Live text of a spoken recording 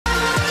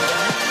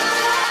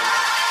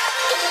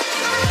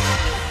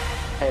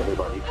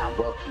and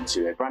welcome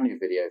to a brand new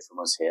video from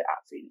us here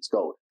at Phoenix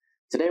Gold.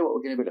 Today what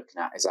we're going to be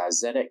looking at is our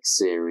ZX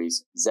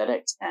series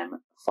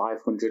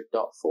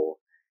ZXM500.4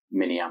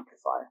 mini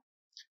amplifier.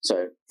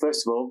 So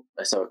first of all,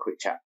 let's have a quick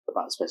chat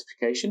about the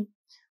specification.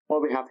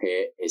 What we have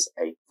here is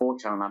a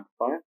 4-channel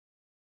amplifier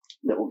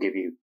that will give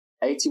you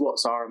 80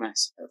 watts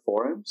RMS at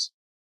 4 ohms,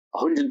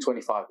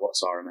 125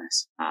 watts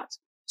RMS at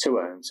 2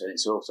 ohms, and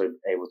it's also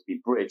able to be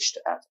bridged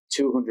at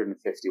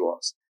 250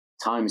 watts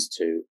times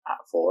 2 at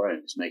 4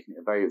 ohms, making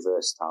it a very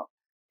versatile,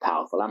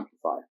 powerful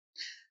amplifier.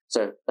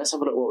 So let's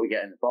have a look at what we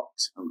get in the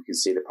box and we can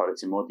see the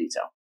product in more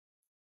detail.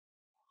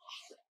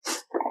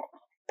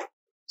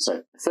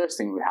 So the first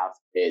thing we have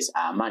is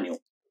our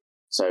manual.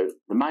 So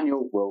the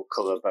manual will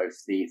cover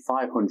both the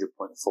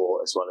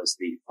 500.4 as well as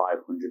the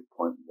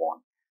 500.1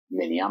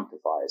 mini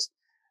amplifiers.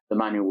 The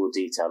manual will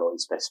detail all the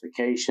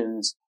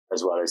specifications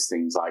as well as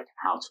things like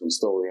how to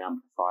install the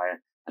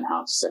amplifier and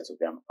how to set up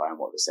the amplifier and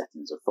what the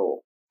settings are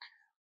for.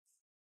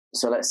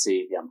 So let's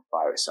see the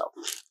amplifier itself.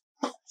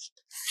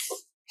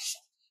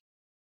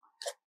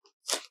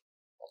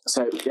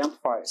 So the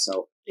amplifier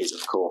itself is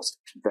of course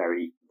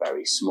very,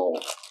 very small,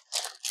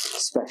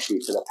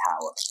 especially for the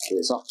power that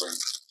it's offering.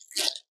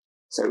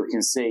 So we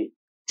can see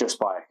just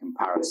by a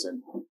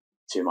comparison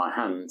to my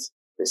hand,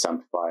 this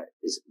amplifier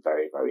is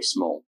very, very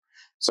small.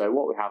 So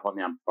what we have on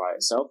the amplifier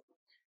itself,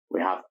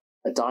 we have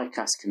a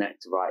die-cast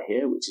connector right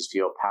here, which is for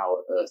your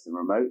power, earth and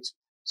remote,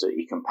 so that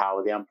you can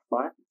power the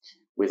amplifier.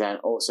 We then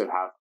also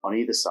have on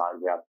either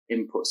side, we have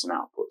inputs and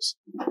outputs.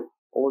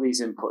 All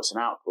these inputs and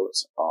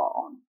outputs are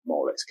on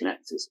more or less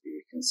connectors.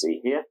 You can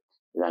see here,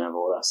 we then have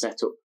all our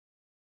setup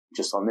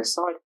just on this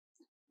side.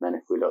 Then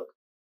if we look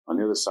on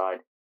the other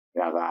side,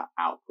 we have our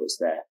outputs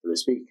there for the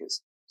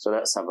speakers. So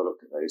let's have a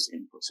look at those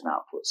inputs and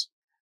outputs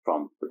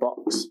from the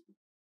box.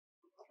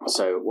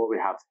 So what we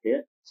have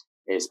here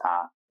is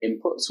our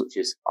inputs, which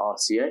is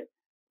RCA,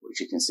 which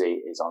you can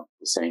see is on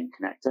the same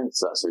connector.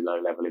 So that's the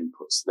low level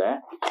inputs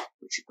there,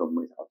 which you come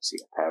with obviously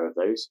a pair of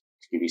those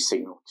to give you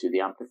signal to the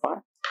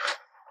amplifier.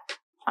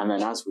 And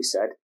then as we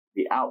said,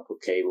 the output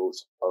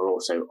cables are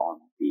also on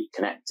the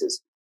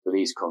connectors. So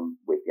these come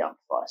with the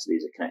amplifier. So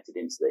these are connected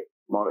into the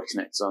mono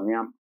connectors on the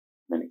amp.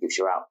 And then it gives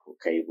you output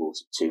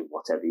cables to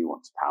whatever you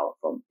want to power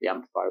from the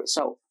amplifier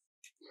itself.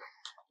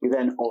 You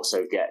then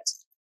also get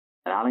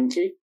an Allen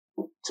key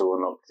to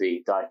unlock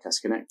the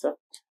die-cast connector,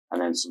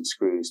 and then some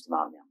screws to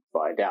mount the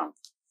amplifier down.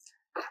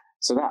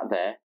 So that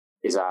there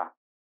is our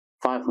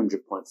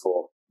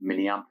 500.4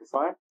 mini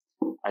amplifier.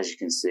 As you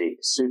can see,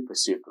 super,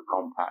 super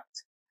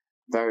compact,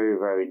 very,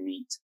 very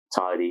neat,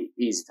 tidy,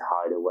 easy to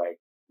hide away,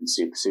 and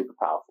super, super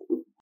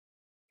powerful.